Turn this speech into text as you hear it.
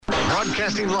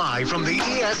Broadcasting live from the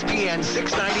ESPN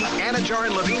 690 Anajar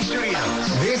and Levine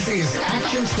Studios. This is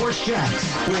Action Sports Jacks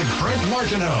with Brent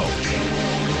Martineau.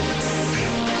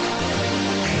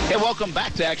 Hey, welcome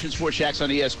back to Action Sports Jacks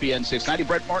on ESPN 690.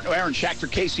 Brent Martineau, Aaron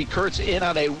Schachter, Casey Kurtz in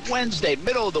on a Wednesday,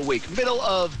 middle of the week, middle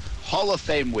of Hall of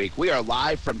Fame week. We are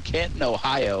live from Canton,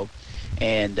 Ohio.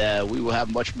 And we will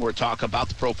have much more talk about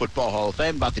the Pro Football Hall of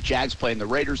Fame, about the Jags playing the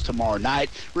Raiders tomorrow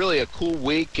night. Really a cool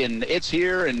week, and it's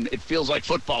here, and it feels like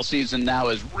football season now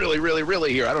is really, really,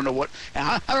 really here. I don't know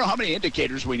how many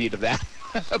indicators we need of that.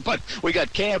 But we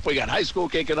got camp, we got high school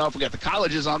kicking off, we got the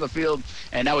colleges on the field,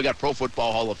 and now we got Pro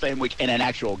Football Hall of Fame week and an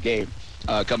actual game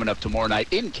coming up tomorrow night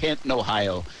in Canton,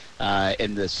 Ohio.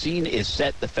 And the scene is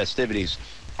set, the festivities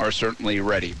are certainly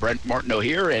ready. Brent Martineau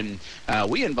here, and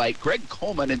we invite Greg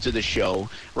Coleman into the show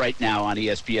right now on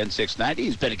ESPN 690.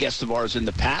 He's been a guest of ours in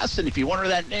the past, and if you wonder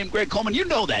that name, Greg Coleman, you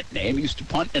know that name. He used to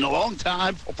punt for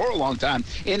a long time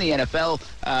in the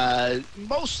NFL,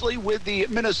 mostly with the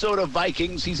Minnesota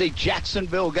Vikings. He's a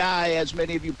Jacksonville guy, as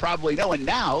many of you probably know, and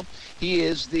now he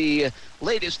is the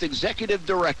latest executive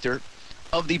director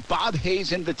of the Bob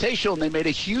Hayes Invitational, and they made a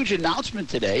huge announcement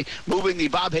today, moving the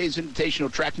Bob Hayes Invitational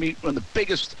track meet, one of the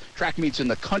biggest track meets in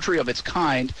the country of its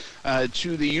kind,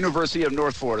 to the University of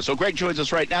North Florida. So Greg joins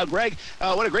us right now. Greg,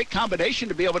 what a great combination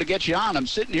to be able to get you on. I'm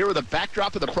sitting here with a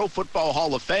backdrop of the Pro Football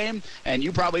Hall of Fame, and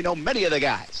you probably know many of the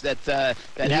guys that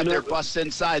have their busts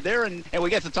inside there, and we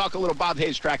get to talk a little Bob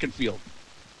Hayes track and field.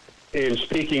 And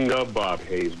speaking of Bob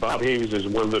Hayes is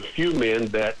one of the few men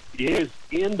that is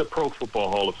in the Pro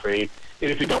Football Hall of Fame. And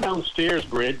if you go downstairs,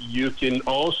 Brent, you can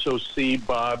also see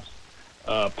Bob's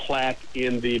plaque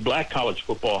in the Black College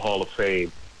Football Hall of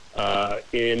Fame.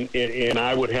 And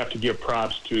I would have to give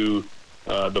props to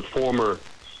the former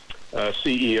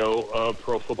CEO of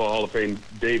Pro Football Hall of Fame,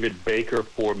 David Baker,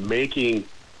 for making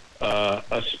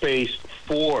a space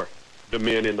for the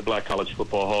men in the Black College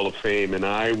Football Hall of Fame. And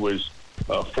I was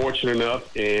fortunate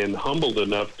enough and humbled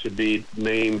enough to be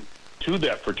named to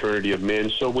that fraternity of men.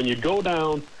 So when you go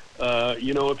down,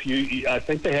 I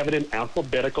think they have it in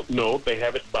alphabetical. No, they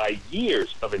have it by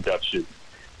years of induction.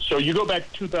 So you go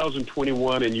back to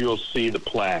 2021 and you'll see the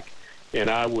plaque. And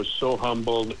I was so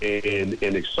humbled and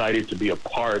excited to be a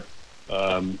part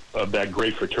of that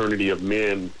great fraternity of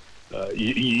men.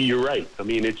 You're right. I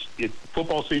mean, it's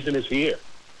football season is here,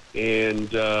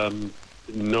 and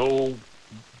no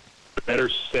better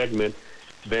segment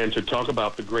than to talk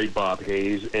about the great Bob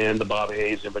Hayes and the Bob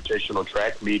Hayes Invitational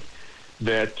Track Meet.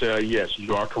 That, yes,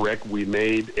 you are correct. We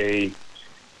made a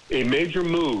major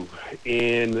move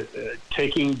in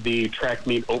taking the track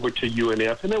meet over to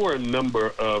UNF, and there were a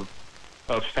number of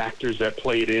factors that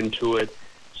played into it.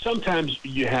 Sometimes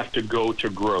you have to go to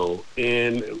grow,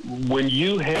 and when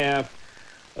you have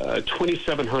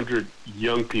 2,700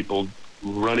 young people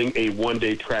running a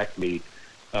one-day track meet,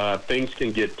 things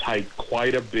can get tight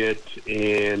quite a bit,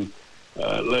 and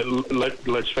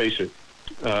let's face it,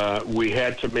 we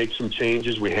had to make some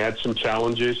changes. We had some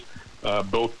challenges,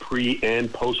 both pre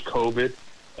and post-COVID.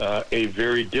 A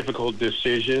very difficult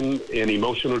decision, an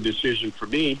emotional decision for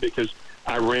me, because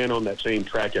I ran on that same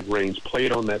track at Range,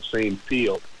 played on that same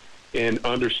field, and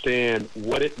understand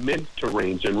what it meant to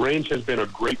Range. And Range has been a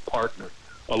great partner,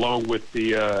 along with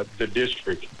the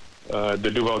district,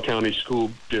 the Duval County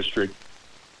School District.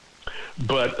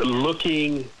 But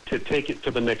looking to take it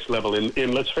to the next level,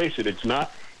 and let's face it,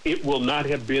 it will not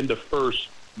have been the first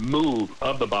move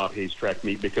of the Bob Hayes track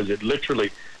meet, because it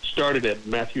literally started at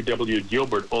Matthew W.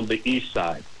 Gilbert on the east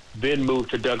side, then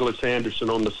moved to Douglas Anderson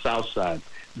on the south side,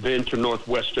 then to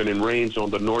Northwestern and Raines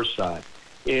on the north side.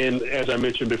 And as I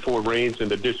mentioned before, Raines and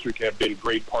the district have been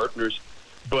great partners.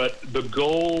 But the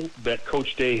goal that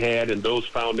Coach Day had and those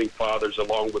founding fathers,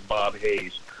 along with Bob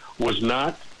Hayes, was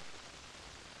not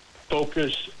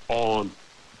focus on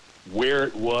where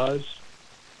it was,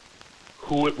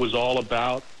 who it was all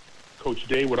about. Coach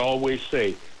Day would always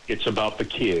say, it's about the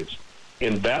kids.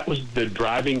 And that was the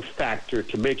driving factor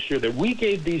to make sure that we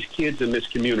gave these kids in this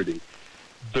community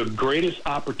the greatest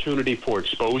opportunity for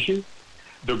exposure,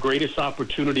 the greatest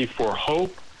opportunity for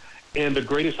hope, and the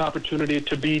greatest opportunity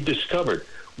to be discovered.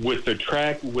 With the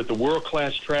track, with the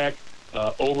world-class track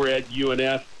over at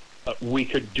UNF, we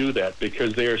could do that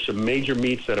because there are some major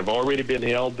meets that have already been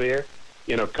held there.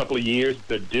 In a couple of years,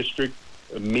 the district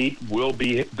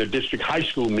the district high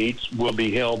school meets will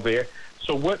be held there.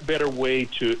 So what better way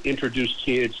to introduce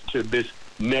kids to this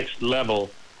next level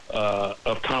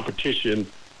of competition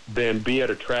than be at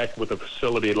a track with a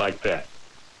facility like that?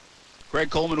 Greg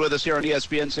Coleman with us here on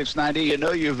ESPN 690. You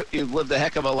know you've lived a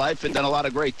heck of a life and done a lot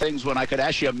of great things when I could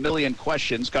ask you a million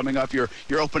questions coming off your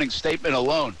opening statement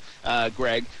alone,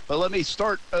 Greg. But let me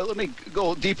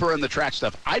go deeper in the track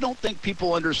stuff. I don't think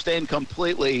people understand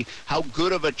completely how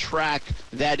good of a track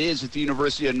that is at the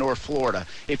University of North Florida.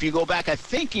 If you go back, I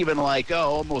think even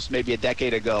almost maybe a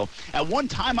decade ago, at one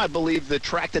time I believe the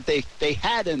track that they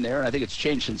had in there, and I think it's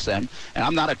changed since then, and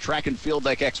I'm not a track and field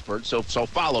expert, so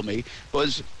follow me,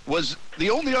 was the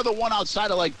only other one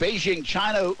outside of Beijing,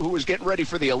 China, who was getting ready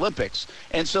for the Olympics.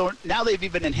 And so now they've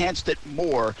even enhanced it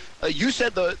more. You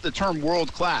said the term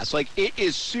world class. It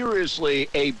is seriously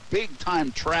a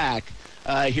big-time track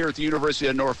here at the University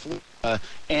of North Florida.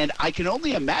 And I can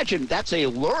only imagine that's a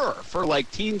lure for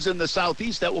teams in the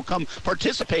Southeast that will come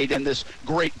participate in this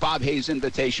great Bob Hayes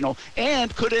Invitational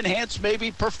and could enhance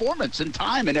maybe performance and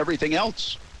time and everything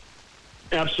else.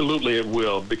 Absolutely it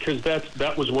will, because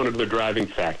that was one of the driving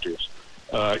factors.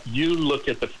 You look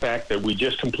at the fact that we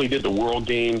just completed the World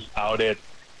Games out in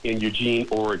Eugene,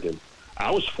 Oregon.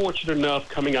 I was fortunate enough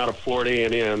coming out of Florida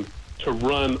A&M to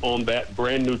run on that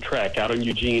brand new track out in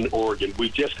Eugene, Oregon. We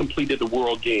just completed the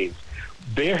World Games.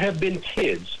 There have been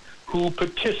kids who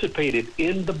participated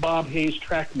in the Bob Hayes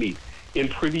track meet in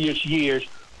previous years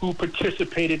who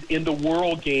participated in the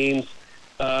World Games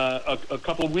a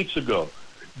couple of weeks ago.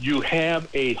 You have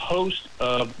a host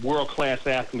of world-class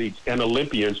athletes and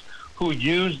Olympians who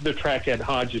use the track at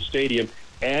Hodges Stadium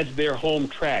as their home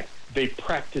track. They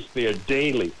practice there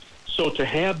daily. So to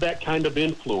have that kind of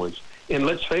influence, and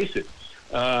let's face it,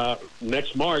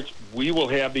 next March, we will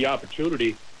have the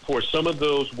opportunity for some of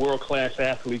those world-class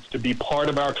athletes to be part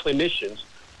of our clinicians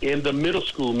in the middle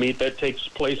school meet that takes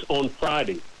place on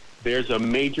Friday. There's a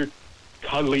major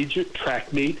collegiate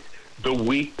track meet the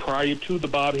week prior to the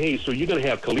Bob Hayes. So you're going to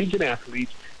have collegiate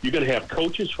athletes. You're going to have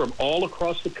coaches from all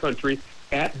across the country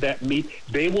at that meet.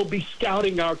 They will be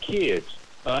scouting our kids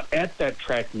at that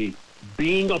track meet,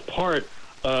 being a part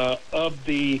of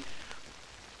the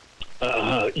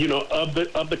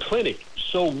clinic.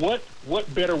 So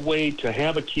what better way to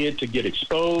have a kid to get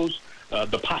exposed,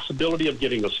 the possibility of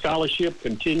getting a scholarship,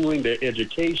 continuing their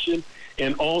education,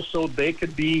 and also they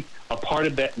could be a part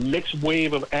of that next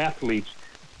wave of athletes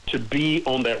to be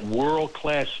on that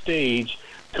world-class stage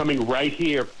coming right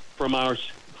here from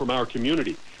our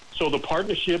community. So the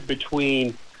partnership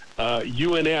between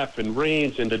UNF and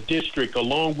Reigns and the district,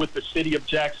 along with the city of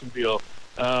Jacksonville,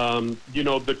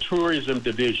 the tourism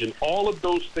division, all of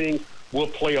those things will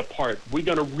play a part. We're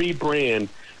going to rebrand.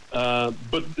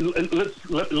 But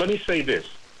let me say this.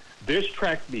 This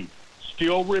track meet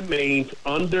still remains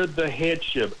under the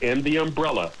headship and the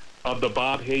umbrella of the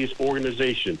Bob Hayes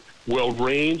organization. Well,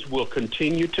 Reigns will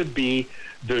continue to be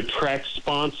the track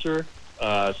sponsor,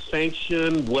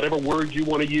 sanction, whatever word you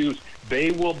want to use.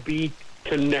 They will be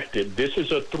connected. This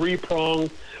is a three-cord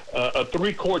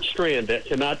strand that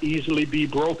cannot easily be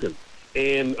broken.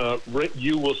 And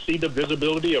you will see the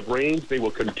visibility of Reigns. They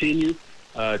will continue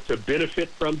to benefit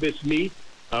from this meet.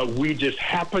 We just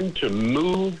happen to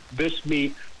move this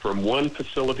meet from one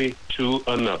facility to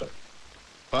another.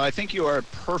 Well, I think you are a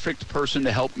perfect person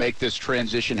to help make this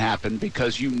transition happen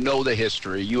because you know the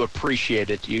history. You appreciate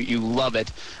it. You love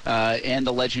it. And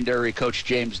the legendary Coach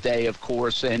James Day, of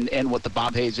course, and what the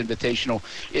Bob Hayes Invitational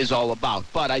is all about.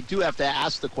 But I do have to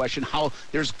ask the question how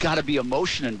there's got to be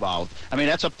emotion involved. I mean,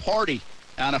 that's a party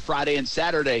on a Friday and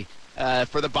Saturday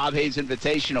for the Bob Hayes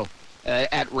Invitational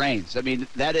at Reigns. I mean,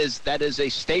 that is a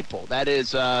staple.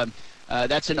 That's an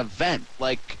event.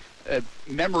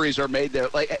 Memories are made there.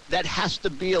 That has to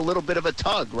be a little bit of a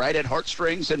tug, right, at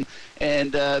heartstrings,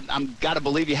 and I'm got to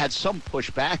believe you had some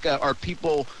pushback. Are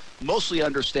people mostly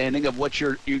understanding of what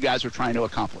you guys are trying to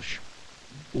accomplish?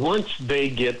 Once they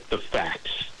get the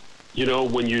facts,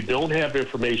 when you don't have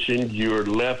information, you're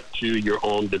left to your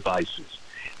own devices.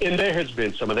 And there has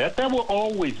been some of that. There will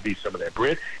always be some of that,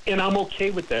 Brett, and I'm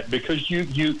okay with that because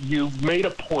you made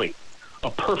a point, a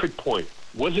perfect point.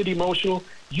 Was it emotional?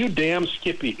 You damn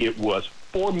Skippy, it was.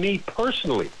 For me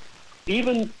personally,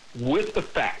 even with the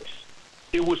facts,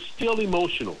 it was still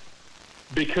emotional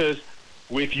because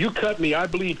if you cut me, I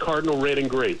bleed cardinal red and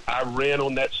gray. I ran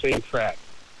on that same track.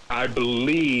 I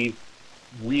believe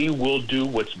we will do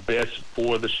what's best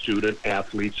for the student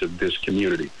athletes of this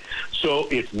community. So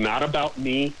it's not about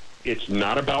me. It's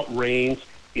not about Reigns.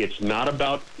 It's not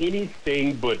about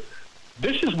anything, but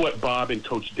this is what Bob and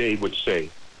Coach Dave would say.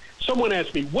 Someone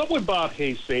asked me, what would Bob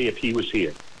Hayes say if he was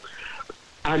here?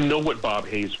 I know what Bob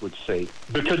Hayes would say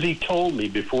because he told me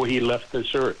before he left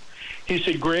this earth. He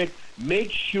said, Greg,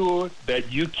 make sure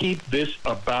that you keep this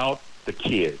about the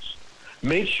kids.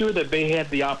 Make sure that they have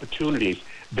the opportunities.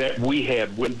 that we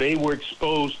had when they were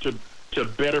exposed to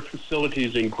better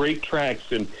facilities and great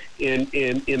tracks and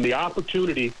in the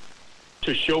opportunity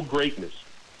to show greatness.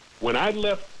 When I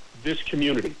left this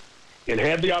community and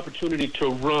had the opportunity to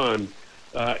run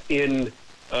in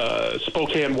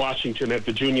Spokane, Washington at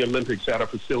the Junior Olympics at a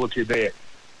facility there,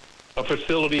 a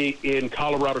facility in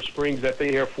Colorado Springs at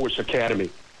the Air Force Academy,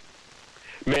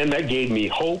 man, that gave me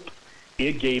hope.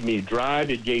 It gave me drive.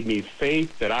 It gave me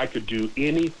faith that I could do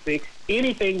anything.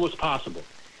 Anything was possible.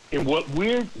 And what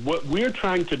we're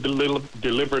trying to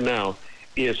deliver now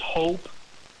is hope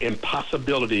and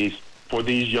possibilities for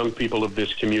these young people of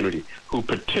this community who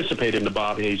participate in the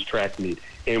Bob Hayes track meet.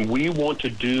 And we want to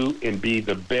do and be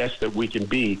the best that we can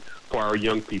be for our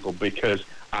young people, because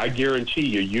I guarantee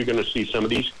you're going to see some of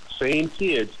these same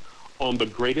kids on the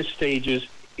greatest stages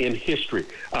in history.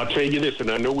 I'll tell you this, and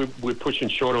I know we're pushing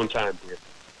short on time here.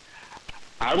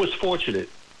 I was fortunate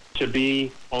to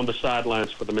be on the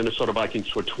sidelines for the Minnesota Vikings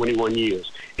for 21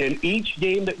 years. And each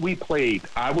game that we played,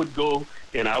 I would go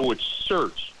and I would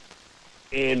search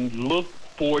and look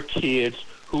for kids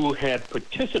who had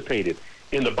participated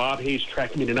in the Bob Hayes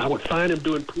track meet, and I would find them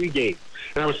doing pregame.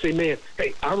 And I would say, man,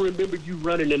 hey, I remember you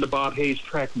running in the Bob Hayes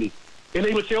track meet. And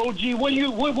they would say, oh, gee, what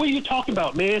are you talking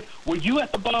about, man? Were you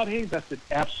at the Bob Hayes? I said,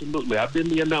 absolutely. I've been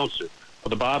the announcer for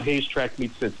the Bob Hayes track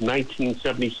meet since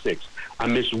 1976. I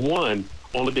missed one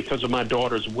only because of my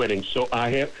daughter's wedding. So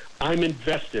I'm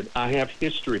invested. I have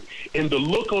history. And the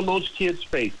look on those kids'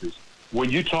 faces when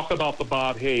you talk about the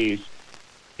Bob Hayes,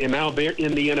 and now they're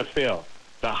in the NFL,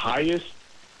 the highest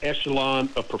echelon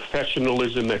of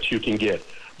professionalism that you can get.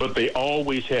 But they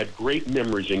always had great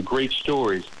memories and great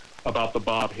stories about the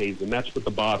Bob Hayes, and that's what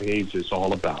the Bob Hayes is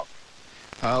all about.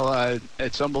 Well,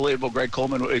 it's unbelievable, Greg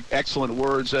Coleman. Excellent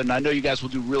words, and I know you guys will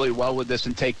do really well with this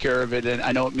and take care of it, and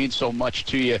I know it means so much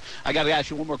to you. I got to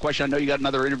ask you one more question. I know you got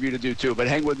another interview to do, too, but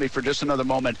hang with me for just another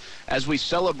moment as we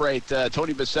celebrate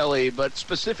Tony Boselli, but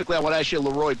specifically I want to ask you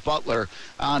Leroy Butler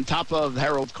on top of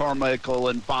Harold Carmichael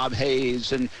and Bob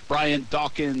Hayes and Brian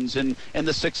Dawkins and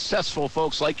the successful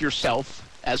folks like yourself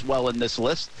as well in this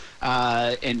list,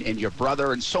 and your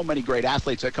brother and so many great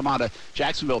athletes that come out of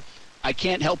Jacksonville. I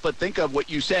can't help but think of what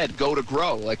you said, go to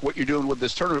grow, like what you're doing with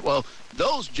this tournament. Well,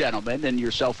 those gentlemen, and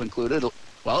yourself included,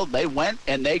 well, they went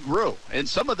and they grew. And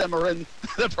some of them are in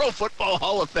the Pro Football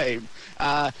Hall of Fame.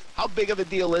 How big of a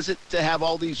deal is it to have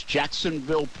all these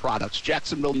Jacksonville products,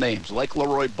 Jacksonville names, like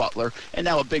Leroy Butler, and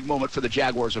now a big moment for the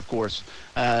Jaguars, of course,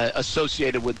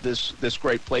 associated with this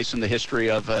great place in the history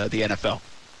of the NFL?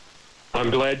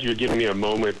 I'm glad you're giving me a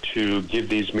moment to give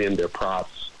these men their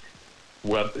props.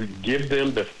 Well, give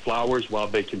them the flowers while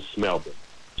they can smell them.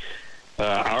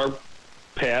 Our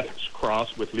paths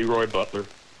crossed with Leroy Butler.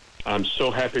 I'm so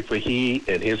happy for he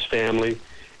and his family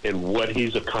and what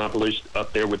he's accomplished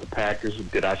up there with the Packers.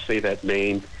 Did I say that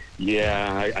name?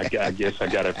 Yeah, I guess I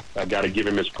gotta give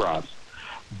him his props.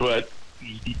 But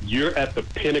you're at the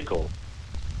pinnacle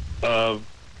of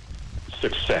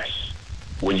success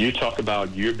when you talk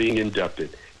about you're being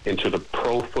inducted into the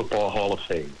Pro Football Hall of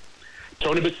Fame.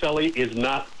 Tony Boselli is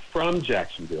not from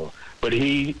Jacksonville, but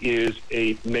he is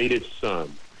a native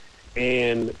son.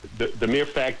 And the mere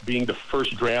fact being the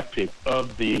first draft pick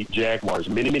of the Jaguars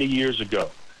many, many years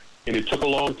ago, and it took a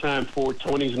long time for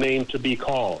Tony's name to be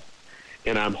called.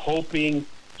 And I'm hoping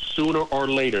sooner or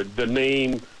later the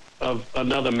name of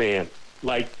another man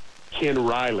like Ken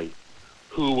Riley,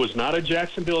 who was not a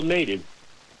Jacksonville native,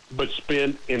 but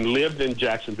spent and lived in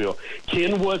Jacksonville.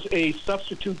 Ken was a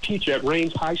substitute teacher at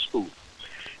Raines High School.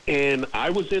 And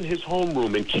I was in his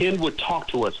homeroom, and Ken would talk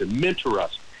to us and mentor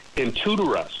us and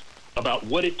tutor us about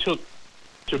what it took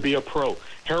to be a pro.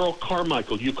 Harold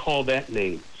Carmichael, you call that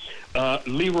name.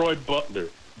 Leroy Butler,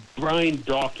 Brian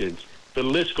Dawkins, the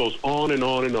list goes on and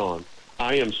on and on.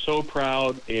 I am so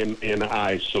proud, and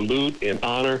I salute and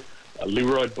honor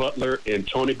Leroy Butler and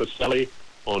Tony Boselli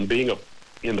on being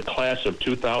in the class of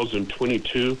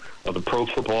 2022 of the Pro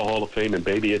Football Hall of Fame, and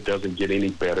baby, it doesn't get any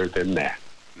better than that.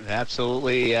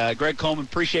 Absolutely. Greg Coleman,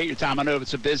 appreciate your time. I know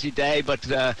it's a busy day, but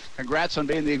congrats on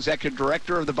being the executive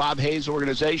director of the Bob Hayes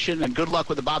organization, and good luck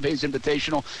with the Bob Hayes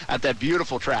Invitational at that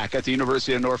beautiful track at the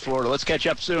University of North Florida. Let's catch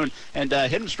up soon and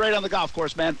hit him straight on the golf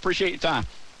course, man. Appreciate your time.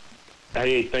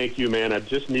 Hey, thank you, man. I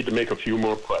just need to make a few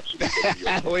more putts.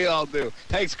 We all do.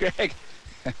 Thanks, Greg.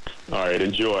 All right,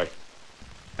 enjoy.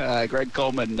 Greg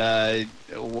Coleman, how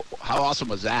awesome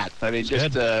was that? I mean,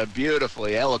 just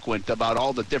beautifully eloquent about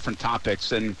all the different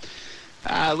topics. And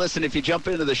Listen, if you jump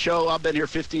into the show, I've been here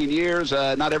 15 years.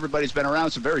 Not everybody's been around.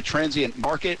 It's a very transient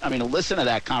market. I mean, listen to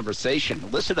that conversation.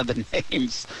 Listen to the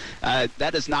names.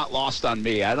 That is not lost on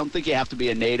me. I don't think you have to be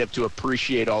a native to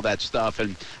appreciate all that stuff.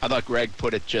 And I thought Greg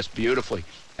put it just beautifully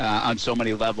on so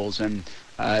many levels. And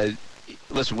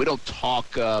listen, we don't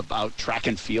talk about track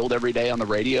and field every day on the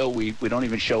radio. We don't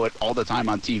even show it all the time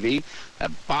on TV.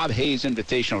 Bob Hayes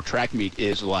Invitational Track Meet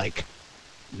is like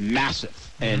massive.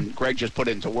 And Greg just put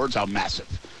it into words how massive.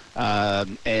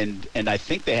 And I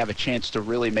think they have a chance to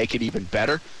really make it even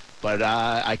better. But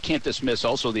I can't dismiss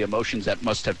also the emotions that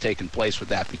must have taken place with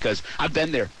that, because I've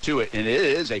been there to it, and it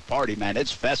is a party, man.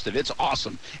 It's festive. It's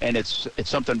awesome, and it's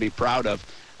something to be proud of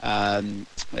in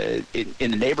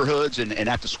the neighborhoods and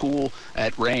at the school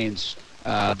at Rains.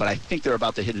 But I think they're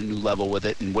about to hit a new level with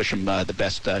it, and wish them the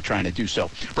best trying to do so.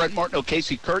 Brent Martineau,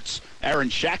 Casey Kurtz, Aaron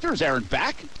Schachter. Is Aaron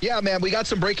back? Yeah, man, we got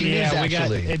some breaking news,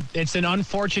 actually. It's an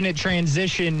unfortunate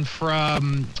transition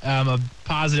from a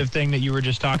positive thing that you were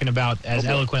just talking about as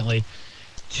eloquently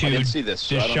to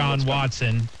Deshaun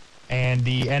Watson, and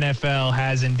the NFL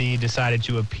has indeed decided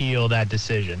to appeal that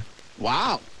decision.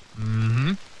 Wow.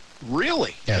 Mm-hmm.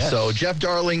 Really? Yeah, yes. So Jeff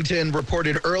Darlington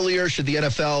reported earlier, should the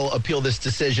NFL appeal this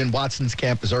decision, Watson's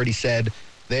camp has already said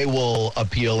they will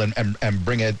appeal and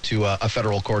bring it to a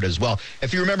federal court as well.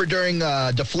 If you remember during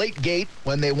Deflategate,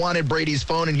 when they wanted Brady's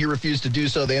phone and he refused to do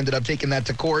so, they ended up taking that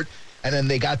to court, and then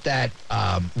they got that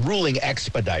ruling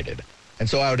expedited. And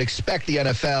so I would expect the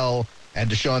NFL and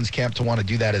Deshaun's camp to want to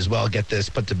do that as well, get this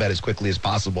put to bed as quickly as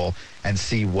possible, and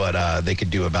see what they could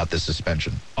do about this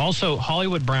suspension. Also,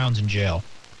 Hollywood Brown's in jail.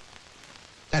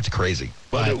 That's crazy.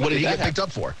 What did he get picked up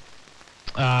for?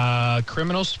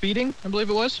 Criminal speeding, I believe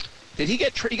it was. Did he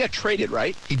get he got traded,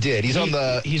 right? He did. He's on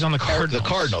the Cardinals. The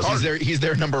Cardinals. He's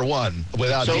their number one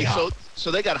without D-Hop.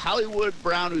 So they got Hollywood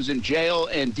Brown, who's in jail,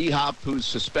 and D-Hop, who's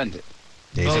suspended.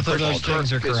 Both of those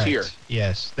things are correct. Here.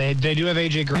 Yes. They do have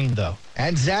A.J. Green, though.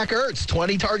 And Zach Ertz,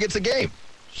 20 targets a game.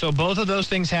 So both of those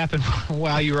things happened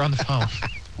while you were on the phone.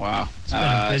 Wow.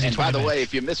 And by the way,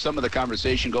 if you missed some of the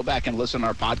conversation, go back and listen to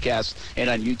our podcast and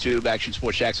on YouTube, Action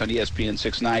Sports Shacks on ESPN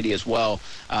 690 as well.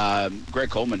 Greg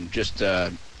Coleman just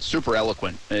super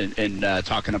eloquent in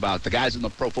talking about the guys in the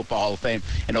Pro Football Hall of Fame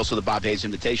and also the Bob Hayes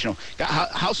Invitational.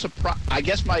 How surprised? I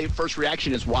guess my first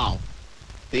reaction is, wow.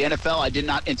 The NFL, I did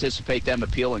not anticipate them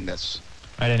appealing this.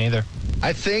 I didn't either.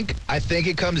 I think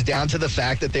it comes down to the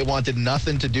fact that they wanted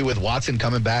nothing to do with Watson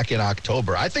coming back in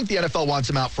October. I think the NFL wants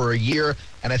him out for a year,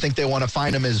 and I think they want to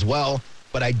fine him as well.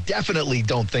 But I definitely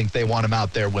don't think they want him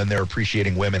out there when they're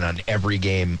appreciating women on every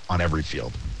game, on every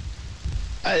field.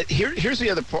 Here's the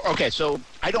other part. Okay, so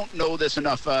I don't know this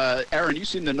enough. Aaron, you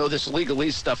seem to know this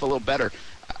legalese stuff a little better.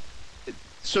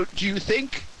 So do you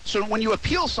think, so when you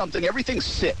appeal something, everything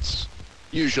sits,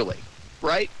 usually,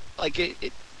 right? Like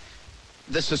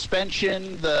the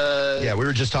suspension, Yeah, we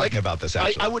were just talking about this,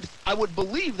 actually. I would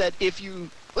believe that if you,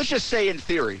 let's just say in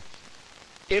theory,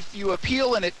 if you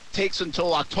appeal and it takes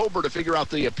until October to figure out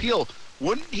the appeal,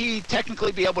 wouldn't he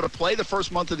technically be able to play the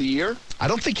first month of the year? I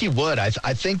don't think he would. I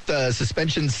think the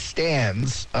suspension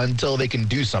stands until they can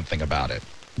do something about it.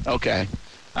 Okay.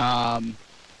 But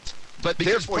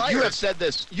because therefore, you have said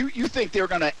this, you think they're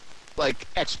going to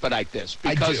expedite this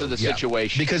because of the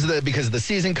situation. Because of the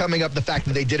season coming up, the fact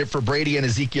that they did it for Brady and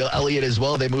Ezekiel Elliott as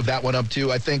well, they moved that one up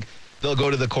too. I think they'll go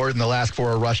to the court and they'll ask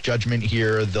for a rush judgment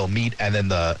here. They'll meet, and then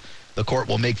the court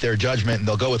will make their judgment, and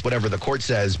they'll go with whatever the court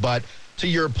says. But to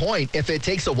your point, if it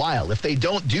takes a while, if they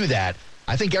don't do that,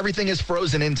 I think everything is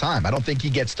frozen in time. I don't think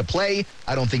he gets to play.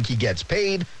 I don't think he gets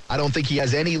paid. I don't think he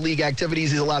has any league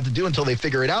activities he's allowed to do until they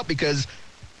figure it out, because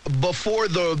before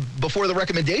the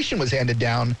recommendation was handed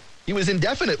down, he was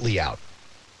indefinitely out.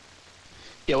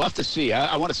 Yeah, we'll have to see.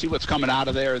 I want to see what's coming out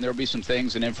of there, and there'll be some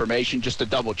things and information just to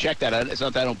double check that. It's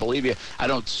not that I don't believe you. I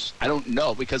don't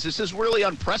know, because this is really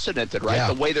unprecedented, right?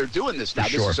 Yeah. The way they're doing this now.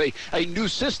 This is a new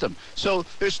system. So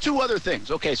there's two other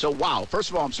things. Okay, so wow. First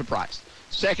of all, I'm surprised.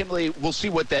 Secondly, we'll see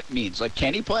what that means. Like,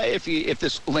 can he play if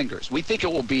this lingers? We think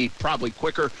it will be probably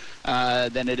quicker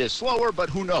than it is slower, but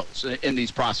who knows in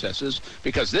these processes,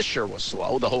 because this sure was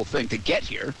slow, the whole thing to get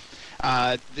here.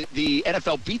 The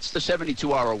NFL beats the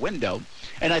 72-hour window,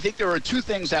 and I think there are two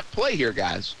things at play here,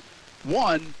 guys.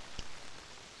 One,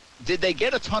 did they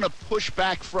get a ton of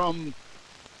pushback from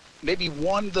maybe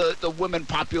the women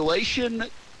population?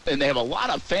 And they have a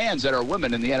lot of fans that are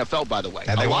women in the NFL, by the way.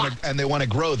 And they want to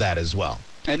grow that as well.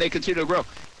 And they continue to grow.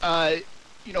 Or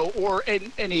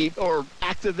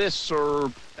activists or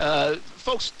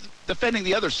folks defending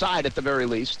the other side at the very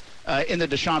least in the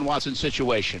Deshaun Watson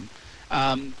situation.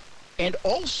 And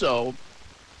also,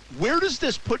 where does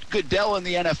this put Goodell in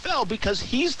the NFL? Because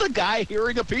he's the guy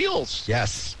hearing appeals.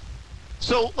 Yes.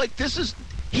 So, like, the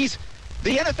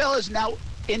NFL has now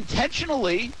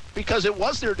intentionally, because it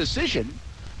was their decision,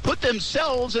 put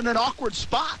themselves in an awkward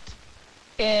spot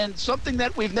and something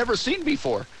that we've never seen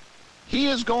before. He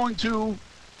is going to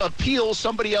appeal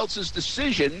somebody else's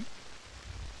decision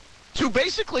to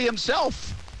basically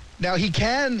himself. Now he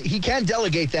can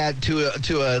delegate that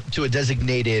to a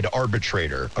designated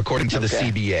arbitrator, according to the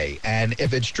CBA. And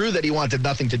if it's true that he wanted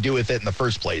nothing to do with it in the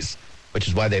first place, which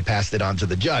is why they passed it on to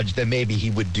the judge, then maybe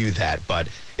he would do that. But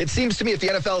it seems to me if the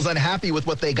NFL is unhappy with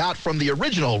what they got from the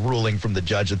original ruling from the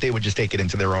judge, that they would just take it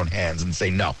into their own hands and say,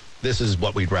 no, this is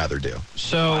what we'd rather do.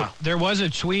 So There was a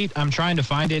tweet. I'm trying to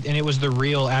find it, and it was the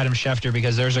real Adam Schefter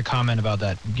because there's a comment about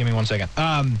that. Give me 1 second.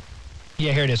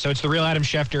 Yeah, here it is. So it's the real Adam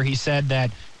Schefter. He said that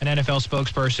an NFL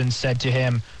spokesperson said to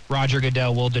him, Roger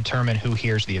Goodell will determine who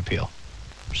hears the appeal.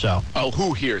 So. Oh,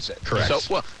 who hears it? Correct.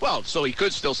 So, well, so he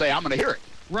could still say, I'm going to hear it.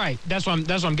 Right. That's what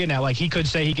I'm getting at. Like, he could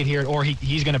say he could hear it, or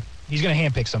he's gonna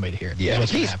handpick somebody to hear it. Yeah.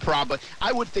 He's probably.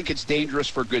 I would think it's dangerous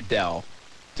for Goodell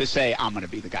to say, I'm going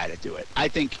to be the guy to do it. I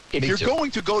think if you're going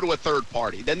to go to a third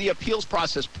party, then the appeals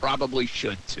process probably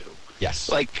should too. Yes.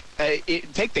 Like,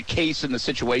 take the case and the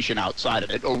situation outside of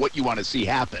it, or what you want to see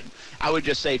happen. I would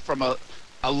just say, from a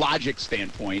logic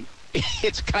standpoint,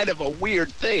 it's kind of a weird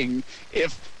thing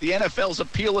if the NFL's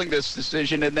appealing this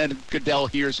decision and then Goodell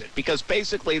hears it, because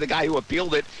basically the guy who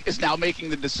appealed it is now making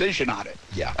the decision on it.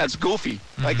 Yeah. That's goofy.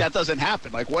 Mm-hmm. Like, that doesn't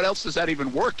happen. Like, what else does that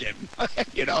even work in?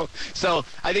 So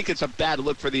I think it's a bad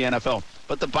look for the NFL.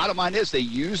 But the bottom line is they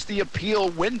used the appeal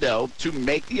window to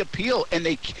make the appeal. And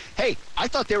I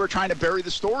thought they were trying to bury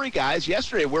the story, guys,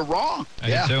 yesterday. We're wrong. I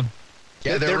did too.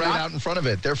 Yeah, they're right out in front of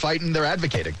it. They're fighting. They're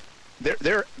advocating.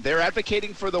 They're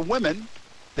advocating for the women.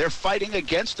 They're fighting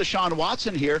against Deshaun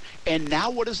Watson here. And now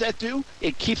what does that do?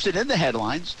 It keeps it in the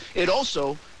headlines. It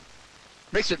also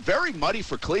makes it very muddy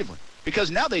for Cleveland, because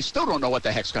now they still don't know what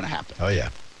the heck's going to happen. Oh, yeah.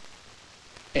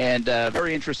 And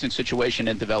very interesting situation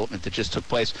and development that just took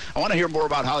place. I want to hear more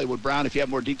about Hollywood Brown. If you have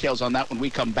more details on that when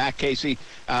we come back, Casey.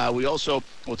 We also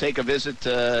will take a visit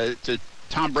to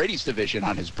Tom Brady's division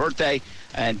on his birthday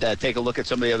and take a look at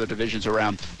some of the other divisions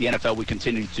around the NFL. We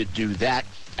continue to do that.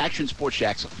 Action Sports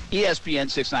Jacks, ESPN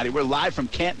 690. We're live from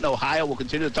Canton, Ohio. We'll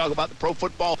continue to talk about the Pro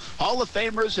Football Hall of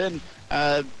Famers, and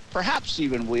perhaps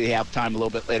even we have time a little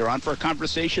bit later on for a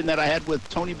conversation that I had with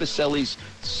Tony Baselli's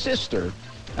sister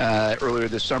earlier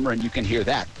this summer, and you can hear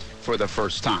that for the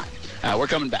first time. We're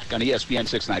coming back on ESPN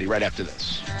 690 right after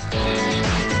this.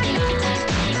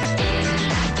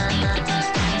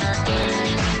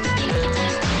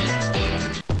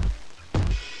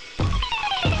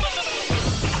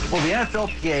 Well, the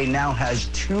NFLPA now has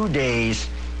 2 days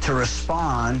to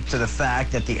respond to the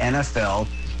fact that the NFL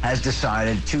has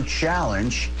decided to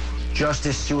challenge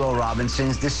Justice Sue L.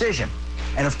 Robinson's decision.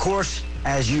 And of course,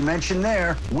 as you mentioned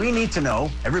there, we need to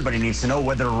know, everybody needs to know,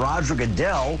 whether Roger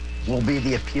Goodell will be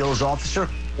the appeals officer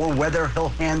or whether he'll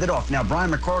hand it off. Now,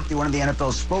 Brian McCarthy, one of the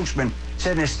NFL spokesmen,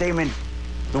 said in his statement,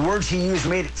 the words he used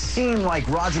made it seem like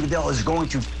Roger Goodell is going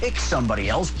to pick somebody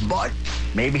else, but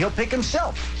maybe he'll pick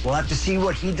himself. We'll have to see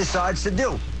what he decides to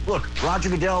do. Look, Roger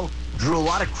Goodell drew a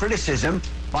lot of criticism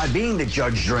by being the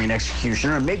judge, jury, and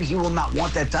executioner, and maybe he will not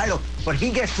want that title, but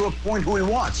he gets to appoint who he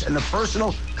wants. And the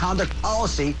personal conduct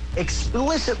policy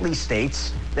explicitly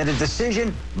states that a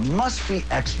decision must be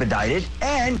expedited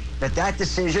and that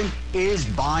decision is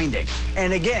binding.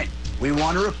 And again, we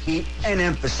want to repeat and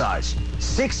emphasize,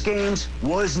 6 games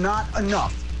was not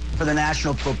enough for the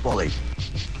National Football League.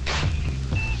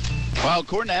 Well,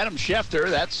 according to Adam Schefter,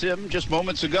 that's him just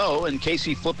moments ago, and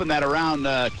Casey flipping that around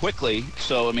quickly.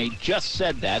 So, I mean, just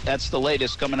said that. That's the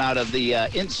latest coming out of the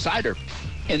insider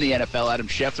in the NFL, Adam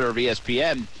Schefter of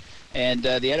ESPN. And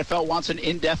the NFL wants an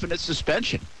indefinite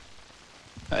suspension.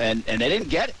 And they didn't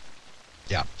get it.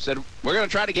 Yeah. Said, we're going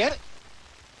to try to get it.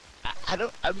 I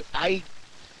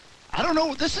don't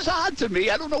know. This is odd to me.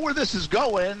 I don't know where this is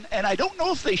going, and I don't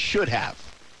know if they should have.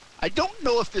 I don't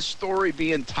know if this story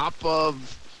being top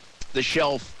of the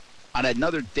shelf on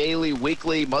another daily,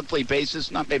 weekly, monthly basis,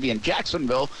 not maybe in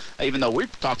Jacksonville, even though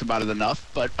we've talked about it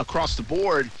enough, but across the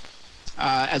board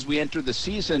as we enter the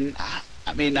season,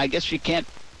 I mean, I guess you can't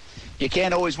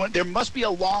always win. There must be a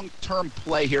long-term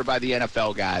play here by the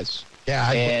NFL, guys. Yeah,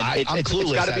 I'm clueless.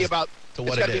 It's got to be about to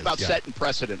what it's got to be about yeah. setting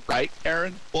precedent, right,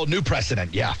 Aaron? Well, new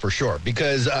precedent, yeah, for sure.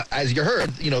 Because as you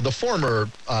heard, the former,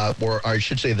 or I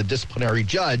should say the disciplinary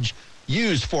judge,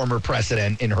 used former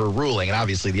precedent in her ruling, and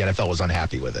obviously the NFL was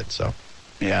unhappy with it. So,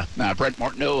 yeah. Brent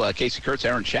Martineau, Casey Kurtz,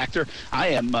 Aaron Schachter. I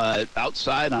am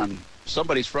outside on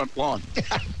somebody's front lawn.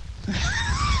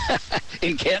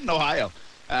 in Canton, Ohio.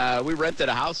 We rented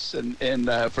a house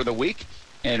for the week,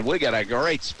 and we got a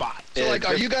great spot. So,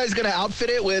 are you guys going to outfit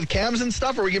it with cams and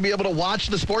stuff? Are we going to be able to watch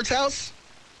the sports house?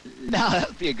 No, that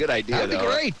would be a good idea, That would be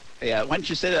great. Yeah, why didn't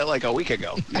you say that like a week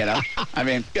ago, I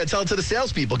mean. You got to tell it to the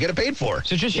salespeople. Get it paid for.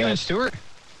 So just you and Stuart?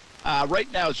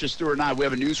 Right now, it's just Stuart and I. We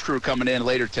have a news crew coming in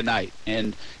later tonight.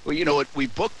 And, well, you know what? We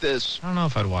booked this. I don't know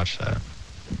if I'd watch that.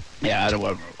 Yeah, I don't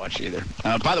want to watch either.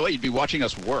 By the way, you'd be watching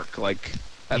us work.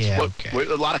 That's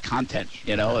a lot of content,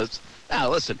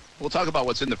 listen, we'll talk about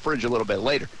what's in the fridge a little bit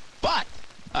later. But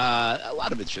a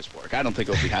lot of it's just work. I don't think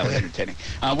it'll be highly entertaining.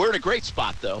 We're in a great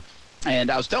spot, though.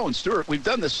 And I was telling Stuart, we've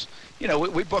done this,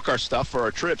 we book our stuff for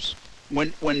our trips.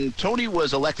 When Tony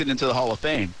was elected into the Hall of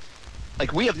Fame,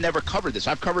 we have never covered this.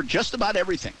 I've covered just about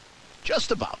everything.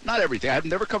 Just about. Not everything. I've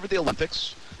never covered the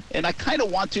Olympics. And I kind of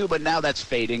want to, but now that's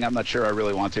fading. I'm not sure I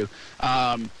really want to.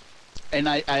 And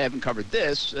I haven't covered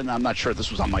this, and I'm not sure this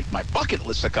was on my bucket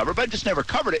list to cover, but I just never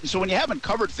covered it. And so when you haven't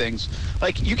covered things,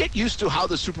 you get used to how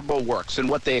the Super Bowl works and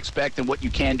what they expect and what you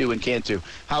can do and can't do,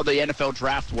 how the NFL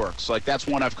draft works. That's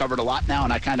one I've covered a lot now,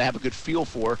 and I kind of have a good feel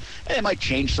for, and it might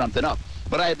change something up.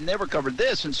 But I have never covered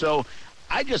this, and so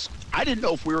I didn't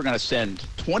know if we were going to send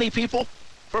 20 people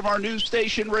from our news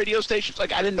station, radio stations. I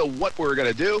didn't know what we were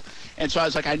going to do. And so I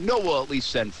was I know we'll at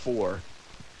least send 4.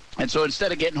 And so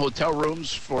instead of getting hotel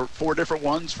rooms for 4 different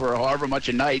ones for however much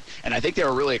a night, and I think they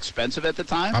were really expensive at the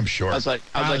time. I'm sure. I was like,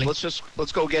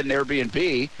 let's go get an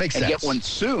Airbnb get one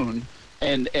soon.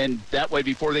 And that way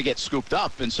before they get scooped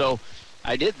up. And so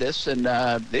I did this, and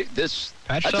this.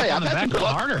 Pat yourself on the back a little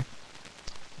harder.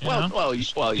 Well,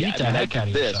 yeah. Beat the heck out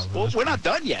of yourself. Well, we're not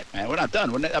done yet, man. We're not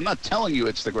done. I'm not telling you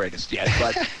it's the greatest yet,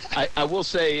 but I will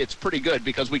say it's pretty good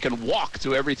because we can walk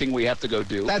to everything we have to go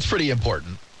do. That's pretty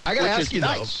important. I got to ask you,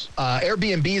 nice. though,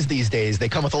 Airbnbs these days, they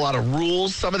come with a lot of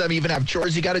rules. Some of them even have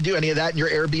chores you got to do. Any of that in your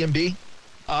Airbnb?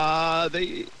 I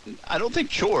don't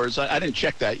think chores. I didn't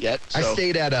check that yet. So. I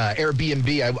stayed at Airbnb.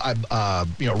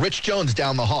 Rich Jones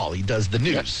down the hall. He does the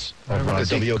news. Does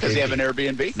he have an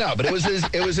Airbnb? No, but it was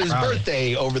his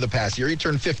birthday over the past year. He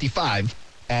turned 55,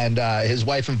 and his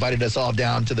wife invited us all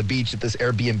down to the beach at this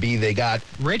Airbnb they got.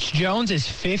 Rich Jones is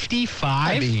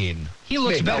 55? I mean, he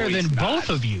looks better than both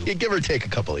of you. Yeah, give or take a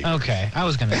couple of years. Okay, I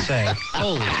was going to say,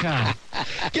 holy cow.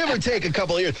 Give or take a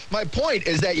couple of years. My point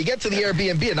is that you get to the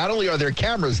Airbnb, and not only are there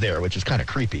cameras there, which is kind of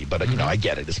creepy, but, I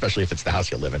get it, especially if it's the house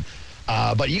you live in.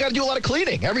 But you got to do a lot of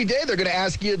cleaning. Every day they're going to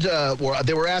ask you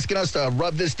they were asking us to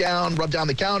rub down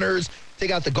the counters,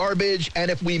 take out the garbage, and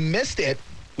if we missed it,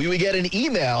 we would get an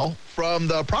email from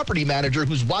the property manager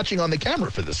who's watching on the camber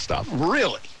for this stuff.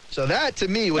 Really? So that, to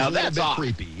me, was a little bit odd.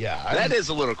 Creepy. Yeah, that is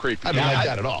a little creepy. I don't like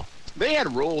that at all. They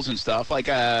had rules and stuff, but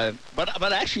I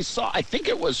actually saw, I think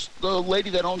it was the lady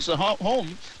that owns the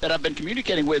home that I've been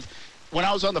communicating with. When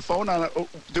I was on the phone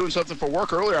doing something for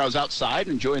work earlier, I was outside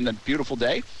enjoying the beautiful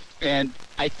day, and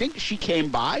I think she came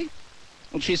by,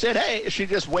 and she said, hey, she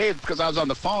just waved because I was on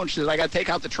the phone. She said, I got to take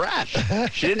out the trash.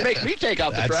 She didn't make me take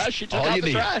out the trash. She took out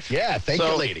the trash. Yeah, thank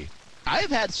you, lady. I've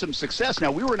had some success.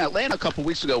 Now, we were in Atlanta a couple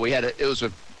weeks ago.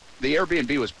 The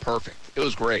Airbnb was perfect. It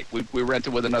was great. We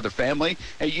rented with another family.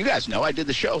 And you guys know I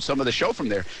did some of the show from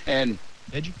there. And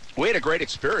did you? We had a great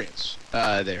experience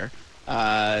there.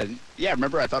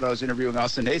 Remember I thought I was interviewing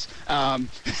Austin Hayes. And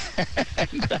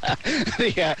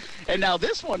now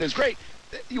this one is great.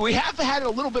 We have had a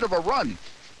little bit of a run.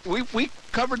 We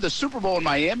covered the Super Bowl in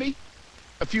Miami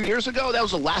a few years ago. That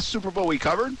was the last Super Bowl we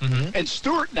covered. Mm-hmm. And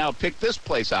Stuart now picked this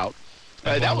place out.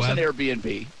 That was an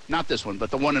Airbnb. Not this one, but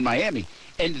the one in Miami.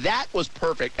 And that was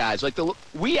perfect, guys.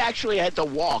 We actually had to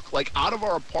walk out of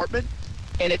our apartment,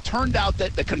 and it turned out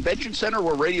that the convention center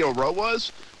where Radio Row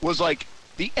was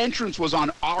the entrance was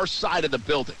on our side of the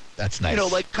building. That's nice.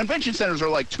 Convention centers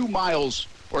are 2 miles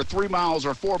or 3 miles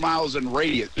or 4 miles in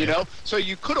radius, So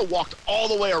you could have walked all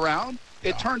the way around.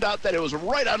 It turned out that it was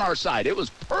right on our side. It was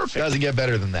perfect. Doesn't get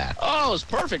better than that. Oh, it was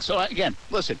perfect. So, again,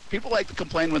 listen, people like to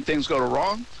complain when things go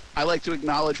wrong. I like to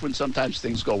acknowledge when sometimes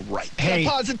things go right. Hey,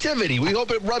 positivity. We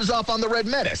hope it rubs off on the Red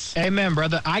Menace. Amen,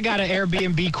 brother. I got an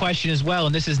Airbnb question as well,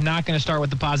 and this is not going to start with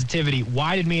the positivity.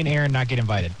 Why did me and Aaron not get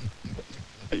invited?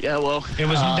 Yeah, well,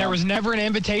 there was never an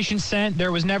invitation sent.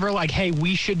 There was never hey,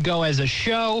 we should go as a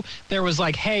show. There was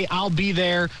hey, I'll be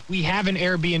there. We have an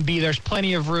Airbnb. There's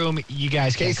plenty of room. You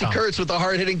guys can Casey come. Kurtz with the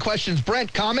hard-hitting questions.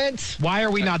 Brent, comments? Why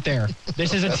are we not there?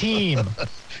 This is a team. Comments?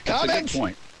 That's a good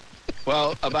point.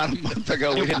 Well, about a month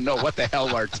ago, we didn't know what the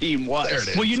hell our team was. There it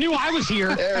is. Well, you knew I was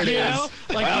here. There it is.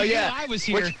 Knew I was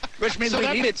here. Which means we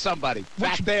needed somebody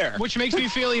back there. Which makes me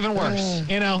feel even worse.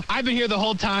 I've been here the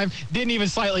whole time, didn't even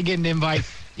slightly get an invite.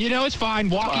 It's fine.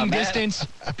 Walking distance,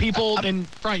 people in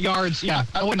front yards. Yeah,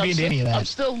 I wouldn't be into any of that. I'm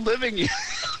still living.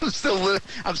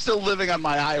 I'm still living on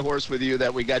my high horse with you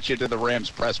that we got you to the Rams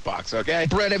press box. Okay,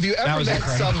 Brent, have you ever met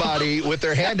somebody with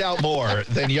their hand out more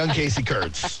than young Casey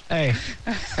Kurtz? Hey,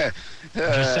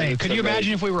 just saying. Could you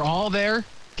imagine if we were all there?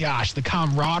 Gosh, the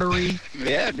camaraderie.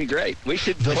 Yeah, it'd be great. We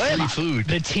should the free food,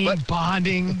 the team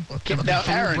bonding. Now,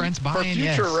 Aaron, Brent's buying, for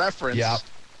future reference.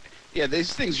 Yeah,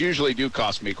 these things usually do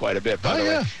cost me quite a bit, by the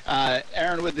way.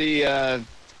 Aaron, with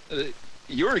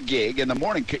your gig in the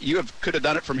morning, you could have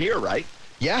done it from here, right?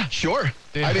 Yeah, sure.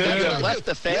 I mean, you have left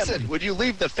the family. Listen, would you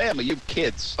leave the family? You have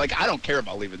kids. Like, I don't care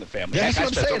about leaving the family. Yeah, that's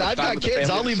what I'm saying. I've got kids.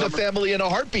 I'll leave the family in a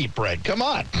heartbeat, Brent. Come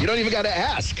on. You don't even got to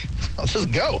ask. I'll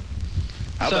just go.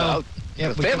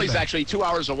 The family's actually 2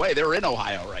 hours away. They're in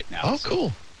Ohio right now. Oh,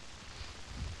 cool.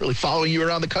 Really following you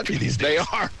around the country these days.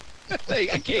 They are. I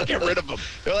can't get rid of them.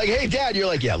 They're like, hey, Dad. You're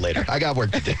like, yeah, later. I got work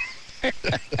to do.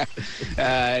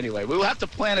 Anyway, we'll have to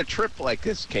plan a trip like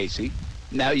this, Casey.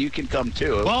 Now you can come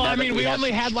too. Well, I mean, we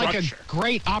only had like a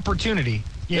great opportunity.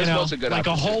 This was a good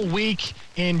opportunity. A whole week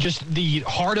in just the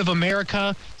heart of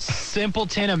America,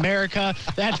 Simpleton America.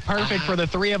 That's perfect for the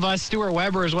three of us, Stuart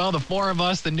Weber as well, the four of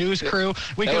us, the news crew.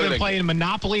 We could have been playing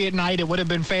Monopoly at night. It would have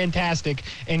been fantastic,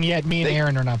 and yet me and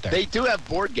Aaron are not there. They do have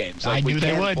board games. I knew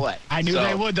they would. I knew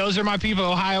they would. Those are my people.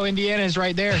 Ohio, Indiana is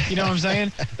right there. You know what I'm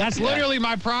saying? That's literally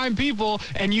my prime people,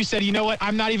 and you said, you know what?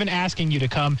 I'm not even asking you to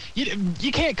come.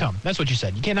 You can't come. That's what you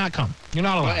said. You cannot come. You're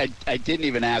not allowed. Well, I didn't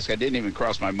even ask. I didn't even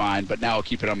cross my mind, but now I'll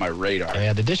keep it on my radar.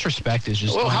 Yeah, the disrespect is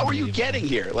just. Well, how are you getting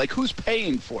here? Like, who's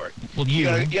paying for it? Well, you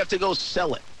have to go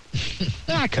sell it.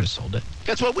 I could have sold it.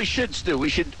 That's what we should do. We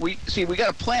got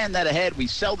to plan that ahead. We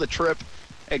sell the trip.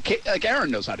 Like,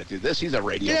 Aaron knows how to do this. He's a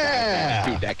radio guy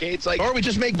for 2 decades. Or we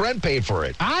just make Brent pay for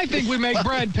it. I think we make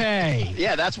Brent pay.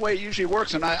 Yeah, that's the way it usually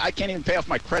works, and I can't even pay off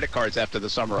my credit cards after the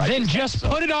summer. Then just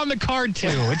put it on the card, too.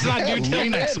 It's not due till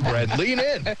next month. Brent. Lean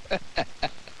in.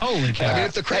 Holy cow. I mean,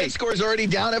 if the credit score is already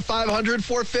down at 500,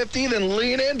 450, then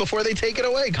lean in before they take it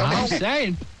away. Come on. I'm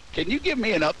saying. Can you give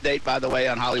me an update, by the way,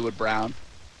 on Hollywood Brown?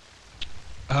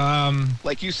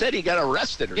 Like you said, he got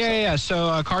arrested or something. Yeah.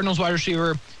 So Cardinals wide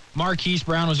receiver Marquise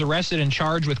Brown was arrested and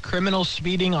charged with criminal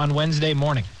speeding on Wednesday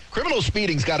morning. Criminal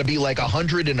speeding's got to be like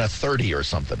 130 or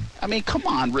something. I mean, come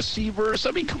on, receivers.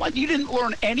 I mean, come on. You didn't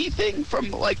learn anything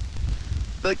from, like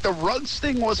the Ruggs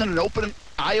thing wasn't an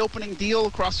eye-opening deal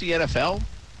across the NFL?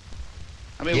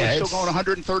 I mean, we're still going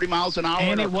 130 miles an hour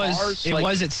and in our cars. It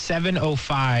was at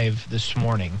 7:05 this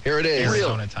morning. Here it is.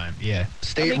 Arizona time. Yeah.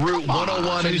 State Route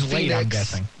 101 in Phoenix. Late, I'm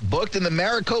guessing. Booked in the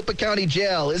Maricopa County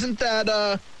Jail. Isn't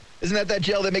that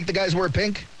jail that make the guys wear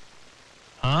pink?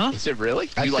 Huh? Is it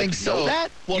really? I think so. Know that?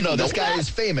 Well, no, this guy is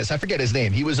famous. I forget his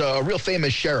name. He was a real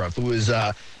famous sheriff who was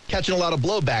catching a lot of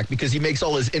blowback because he makes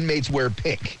all his inmates wear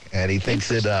pink, and he thinks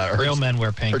it real men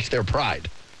wear pink. Hurts their pride.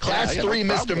 Class 3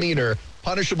 misdemeanor,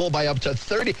 punishable by up to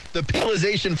 30. The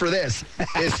penalization for this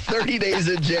is 30 days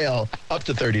in jail, up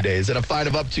to 30 days, and a fine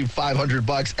of up to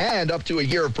 $500 and up to a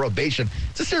year of probation.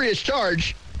 It's a serious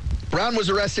charge. Brown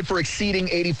was arrested for exceeding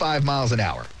 85 miles an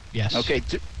hour. Yes. Okay.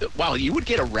 Wow, you would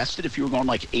get arrested if you were going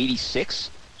like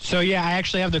 86? So, yeah, I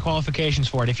actually have the qualifications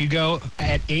for it. If you go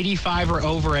at 85 or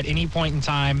over at any point in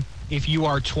time, if you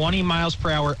are 20 miles per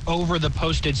hour over the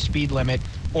posted speed limit,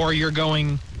 or you're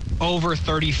going over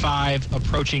 35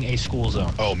 approaching a school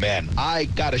zone. Oh, man. I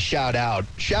got a shout out.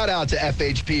 Shout out to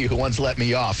FHP who once let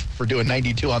me off for doing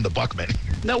 92 on the Buckman.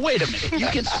 No, wait a minute. You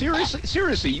can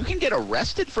seriously, you can get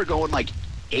arrested for going like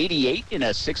 88 in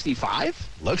a 65?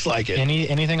 Looks like it.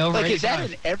 Anything over 85. Is that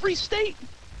in every state?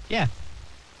 Yeah.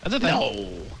 That's a thing.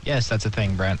 No. Yes, that's a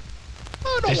thing, Brent.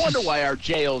 Oh, no wonder why our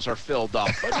jails are filled up.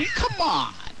 I mean, come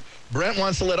on. Brent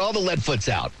wants to let all the leadfoots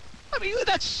out. I mean,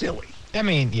 that's silly. I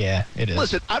mean, yeah, it is.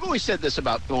 Listen, I've always said this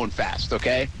about going fast,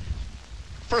 okay?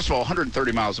 First of all,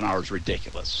 130 miles an hour is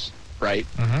ridiculous, right?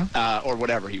 Mm-hmm. Or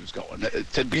whatever he was going.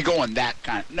 To be going that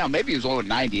kind of... Now, maybe he was only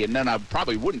 90, and then I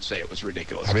probably wouldn't say it was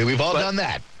ridiculous. I mean, we've all done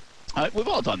that. We've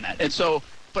all done that. And so...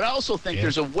 But I also think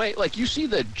there's a way, like you see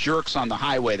the jerks on the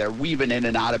highway, they're weaving in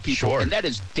and out of people, and that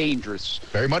is dangerous.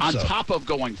 Very much on so. top of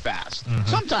going fast.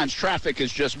 Sometimes traffic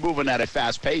is just moving at a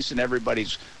fast pace and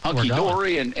everybody's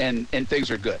hunky-dory and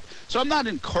things are good. So I'm not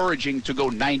encouraging to go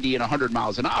 90 and 100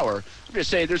 miles an hour. I'm just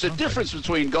saying there's a difference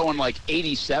between going like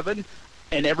 87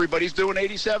 and everybody's doing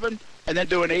 87 and then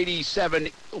doing 87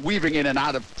 weaving in and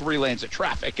out of 3 lanes of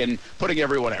traffic and putting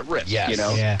everyone at risk. Yes. You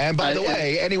know? Yeah. And by the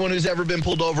way, anyone who's ever been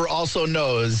pulled over also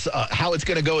knows how it's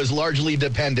going to go is largely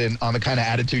dependent on the kind of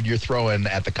attitude you're throwing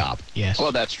at the cop. Yes.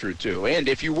 Well, that's true, too. And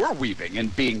if you were weaving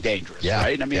and being dangerous,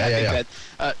 right? I mean, I think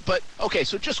that. But, okay,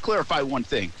 so just clarify one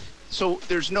thing. So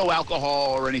there's no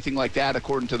alcohol or anything like that,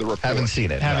 according to the report. Haven't seen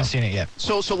it. Haven't seen it yet.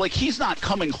 So like he's not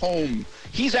coming home.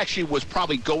 He's actually was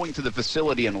probably going to the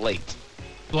facility and late.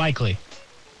 Likely.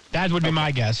 That would be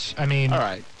my guess. I mean. All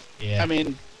right. Yeah. I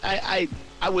mean, I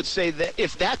would say that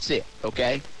if that's it,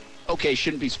 okay,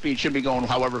 shouldn't be speed, shouldn't be going.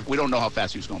 However, we don't know how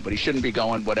fast he was going, but he shouldn't be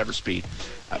going whatever speed.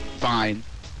 Fine.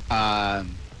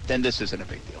 Then this isn't a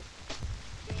big deal.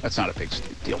 That's not a big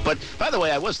deal. But, by the way,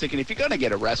 I was thinking if you're going to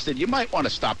get arrested, you might want to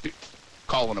stop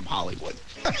calling him Hollywood.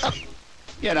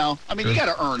 You know? I mean, you got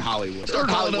to earn Hollywood. Earn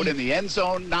Hollywood in the end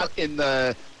zone, not in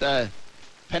the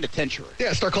penitentiary.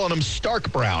 Yeah, start calling him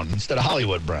Stark Brown instead of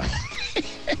Hollywood Brown.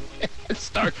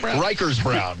 Stark Brown. Rikers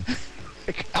Brown.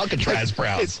 Alcatraz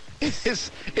Brown.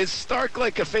 Is Stark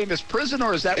like a famous prison,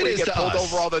 or is that where you get pulled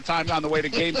over all the time on the way to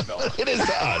Gainesville? It is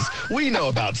to us. We know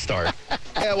about Stark.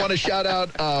 Hey, I want to shout out,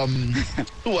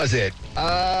 who was it?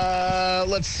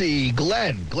 Let's see,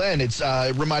 Glenn. It's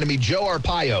reminded me, Joe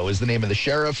Arpaio is the name of the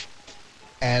sheriff.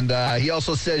 And he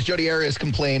also says Jody Arias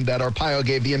complained that Arpaio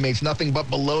gave the inmates nothing but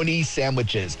bologna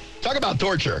sandwiches. Talk about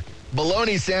torture.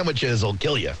 Bologna sandwiches will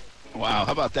kill you. Wow,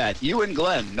 how about that? You and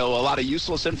Glenn know a lot of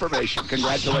useless information.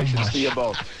 Congratulations to you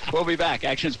both. We'll be back.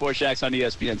 Action Sports Shacks on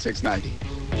ESPN 690.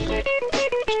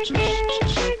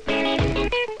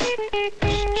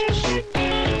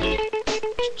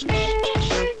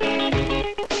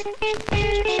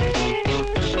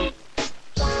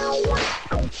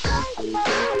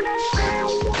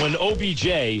 When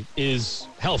OBJ is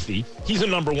healthy, he's a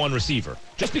number one receiver.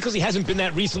 Just because he hasn't been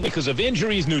that recently because of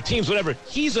injuries, new teams, whatever,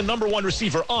 he's a number one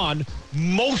receiver on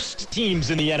most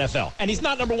teams in the NFL. And he's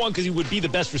not number one because he would be the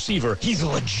best receiver. He's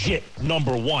legit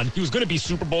number one. He was going to be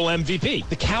Super Bowl MVP.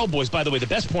 The Cowboys, by the way, the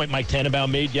best point Mike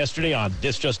Tannenbaum made yesterday on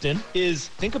This Just In is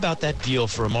think about that deal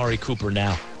for Amari Cooper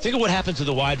now. Think of what happened to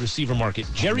the wide receiver market.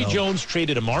 Jerry Jones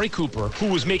traded Amari Cooper,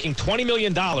 who was making $20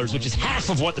 million, which is half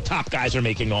of what the top guys are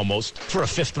making almost, for a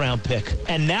fifth-round pick.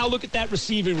 And now look at that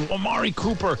receiver, Amari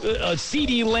Cooper,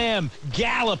 CeeDee Lamb,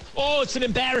 Gallup. Oh, it's an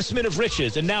embarrassment of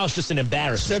riches. And now it's just an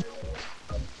embarrassment.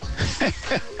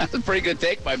 That's a pretty good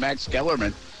take by Max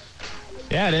Kellerman.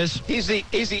 Yeah, it is. He's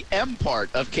the M part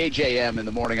of KJM in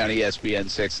the morning on ESPN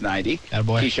 690.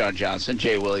 Attaboy. Keyshawn Johnson,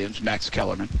 Jay Williams, Max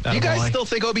Kellerman. Do you guys still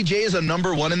think OBJ is a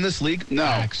number one in this league? No.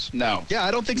 Max. No. Yeah,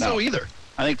 I don't think so either.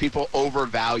 I think people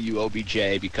overvalue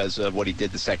OBJ because of what he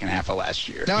did the second half of last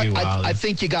year. Now, I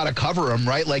think you got to cover him,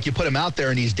 right? Like, you put him out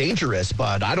there and he's dangerous,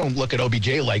 but I don't look at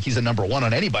OBJ like he's a number one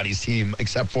on anybody's team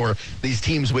except for these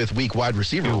teams with weak wide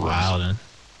receiver rooms. Wow,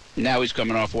 now he's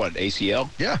coming off what, ACL?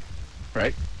 Yeah.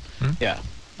 Right? Yeah.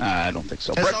 I don't think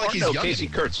so. It's Brett not like he's Martineau, young Casey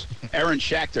anymore. Kurtz, Aaron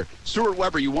Schachter, Stuart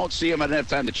Weber. You won't see him. I didn't have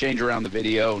time to change around the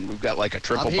video, and we've got like a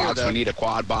triple box. Though. We need a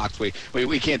quad box. We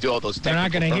can't do all those They're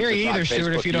not going to hear you either, Facebook,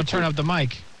 Stuart, if you don't turn YouTube, up the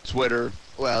mic. Twitter,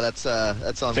 Well, that's on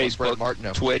Facebook, Brett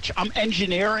Martineau. Twitch. I'm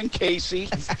engineering Casey.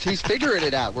 He's figuring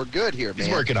it out. We're good here, man. He's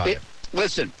working on it.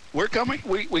 Listen, we're coming.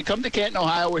 We come to Canton,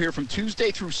 Ohio. We're here from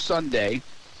Tuesday through Sunday,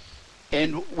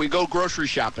 and we go grocery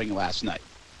shopping last night.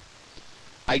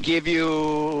 I give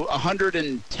you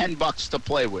 $110 to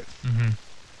play with. Mm-hmm.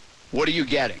 What are you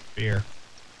getting? Beer.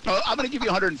 Oh, I'm going to give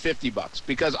you $150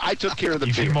 because I took care of the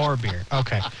beer. More beer.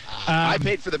 Okay. I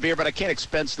paid for the beer, but I can't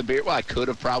expense the beer. Well, I could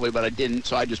have probably, but I didn't,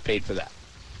 so I just paid for that.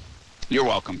 You're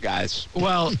welcome, guys.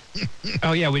 Well,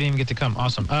 oh, yeah, we didn't even get to come.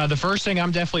 Awesome. The first thing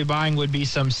I'm definitely buying would be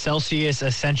some Celsius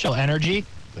Essential Energy.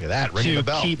 Look at that, ringing the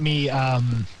bell. To keep me up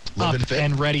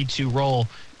and ready to roll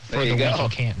for the week in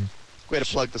Canton. Way to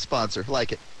plug the sponsor.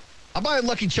 Like it. I'm buying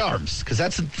Lucky Charms because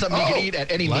that's something you can eat at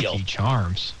any meal. Lucky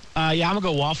Charms. Yeah, I'm going to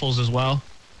go waffles as well.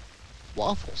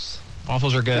 Waffles.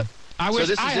 Waffles are good. I hope you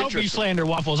interesting. slander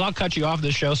waffles. I'll cut you off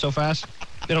this show so fast.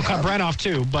 It'll cut Brent off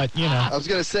too, but you know. I was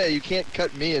going to say, you can't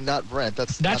cut me and not Brent.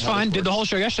 That's fine. Did the whole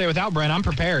show yesterday without Brent. I'm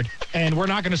prepared. And we're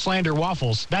not going to slander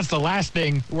waffles. That's the last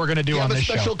thing we're going to do on this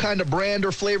show. You have a special kind of brand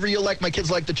or flavor you like? My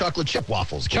kids like the chocolate chip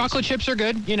waffles. Chocolate chips are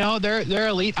good. You know, they're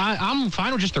elite. I'm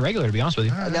fine with just the regular, to be honest with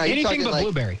you. Now, anything but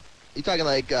blueberry. You talking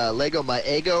like Lego My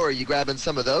Eggo? Or are you grabbing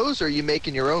some of those? Or are you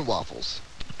making your own waffles?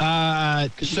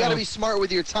 Because you got to be smart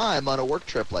with your time on a work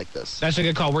trip like this. That's a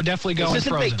good call. We're definitely going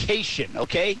frozen. This isn't vacation,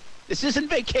 okay? This isn't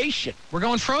vacation. We're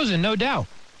going frozen, no doubt.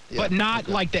 Yeah, but not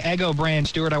like the Eggo brand.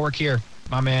 Stuart, I work here,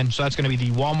 my man. So that's going to be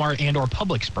the Walmart and or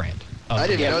Publix brand. I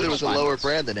didn't know there was a lower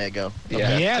brand than Eggo.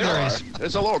 Yeah, there is.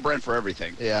 There's a lower brand for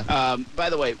everything. Yeah. By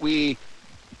the way,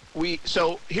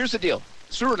 so here's the deal.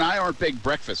 Stuart and I aren't big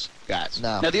breakfast guys.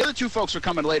 No. Now, the other two folks are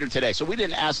coming later today, so we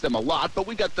didn't ask them a lot, but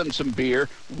we got them some beer,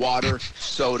 water,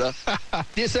 soda.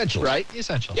 The essentials. Right? The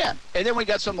essentials. Yeah. And then we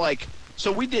got some, like,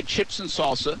 So we did chips and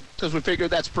salsa because we figured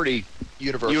that's pretty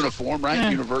uniform, right?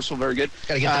 Universal, very good.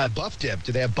 Got to get that buff dip.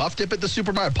 Do they have buff dip at the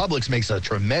supermarket? Publix makes a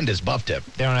tremendous buff dip.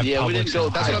 They don't have Publix. We didn't go.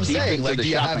 That's what I'm saying. Like, do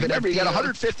you have it? Remember, you got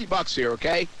 $150 here,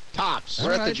 okay? Tops.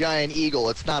 We're at the Giant Eagle.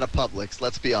 It's not a Publix.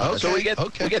 Let's be honest. So we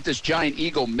get this Giant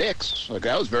Eagle mix. Like,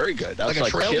 that was very good. That like was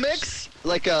a trail chips. mix?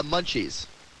 Like Munchies.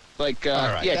 Like,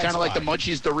 kind of like the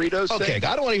Munchies Doritos thing.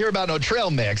 I don't want to hear about no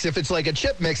trail mix. If it's like a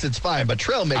chip mix, it's fine. But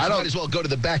trail mix, you might as well go to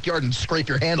the backyard and scrape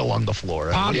your hand along the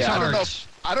floor.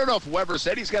 I don't know if Weber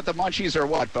said he's got the Munchies or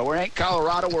what, but we're in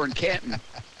Colorado. We're in Canton.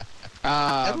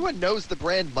 Everyone knows the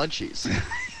brand Munchies.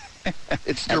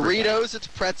 It's Doritos, it's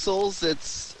pretzels,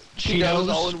 it's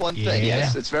Cheetos all in one thing.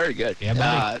 Yes, it's very good.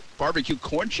 Yeah, barbecue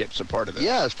corn chips are part of it.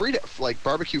 Yeah, it's like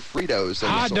barbecue Fritos.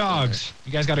 Hot dogs.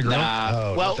 You guys got a grill?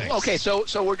 Okay, so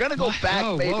we're going to go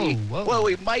back, maybe. Whoa. Well,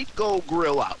 we might go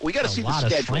grill out. We got to see the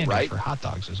schedule, right? For hot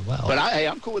dogs as well. But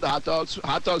I'm cool with the hot dogs.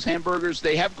 Hot dogs, hamburgers,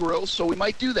 they have grills, so we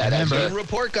might do that. Good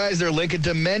report, guys. They're linking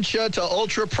dementia to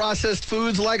ultra-processed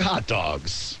foods like hot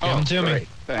dogs. Give them to me.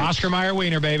 Thanks. Oscar Mayer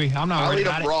wiener, baby. I'm not worried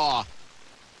about it. I'll eat them raw.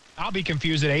 I'll be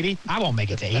confused at 80. I won't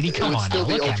make it to 80. Come on, it would still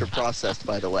be ultra-processed,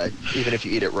 by the way, even if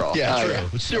you eat it raw. Yeah,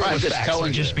 true. I'm just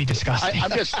telling you. Just be disgusting. I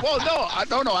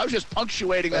was just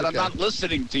punctuating that I'm not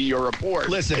listening to your report.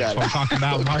 Listen, that's what I'm talking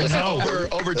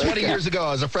about. Over 20 years ago,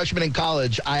 as a freshman in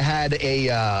college, I had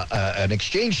an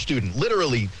exchange student,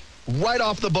 literally right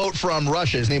off the boat from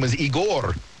Russia. His name was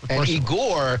Igor. And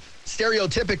Igor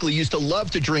stereotypically used to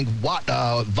love to drink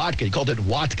vodka. He called it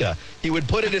Watka. He would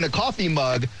put it in a coffee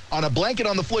mug on a blanket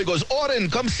on the floor. He goes, Oren,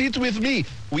 come sit with me.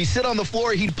 We sit on the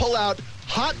floor. He'd pull out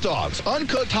hot dogs,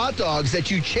 uncooked hot dogs that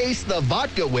you chase the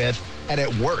vodka with, and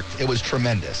it worked. It was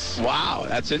tremendous. Wow,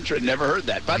 that's interesting. Never heard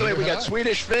that. By the way, we got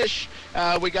Swedish fish.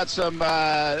 We got some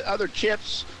other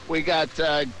chips. We got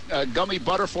gummy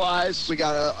butterflies. We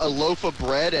got a loaf of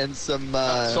bread and some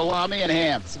salami and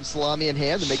ham. Some salami and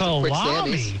ham to make some quick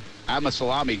Sammys. I'm a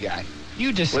salami guy.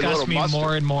 You disgust me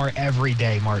more and more every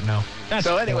day, Martineau. That's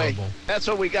anyway, horrible. That's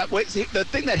what we got. Wait, see, the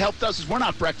thing that helped us is we're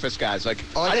not breakfast guys. Like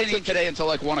I didn't eat today until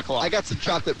like 1 o'clock. I got some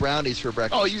chocolate brownies for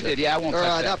breakfast. Oh, you did? Yeah, I won't.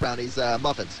 Not brownies,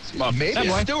 muffins. Maybe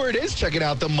Stewart is checking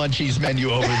out the Munchies menu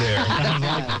over there.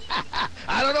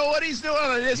 I don't know what he's doing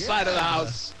on this side of the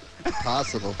house.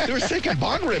 Possible. They were taking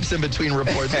bong rips in between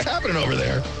reports. What's happening over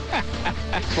there?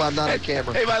 That's why I'm not on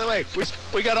camera. Hey, by the way,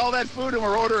 we got all that food and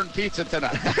we're ordering pizza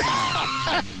tonight.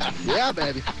 Yeah,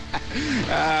 baby.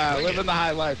 Living the high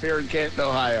life here in Canton,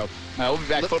 Ohio. We'll be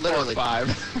back football at 5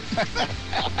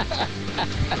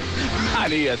 on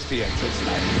ESPN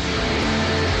 690.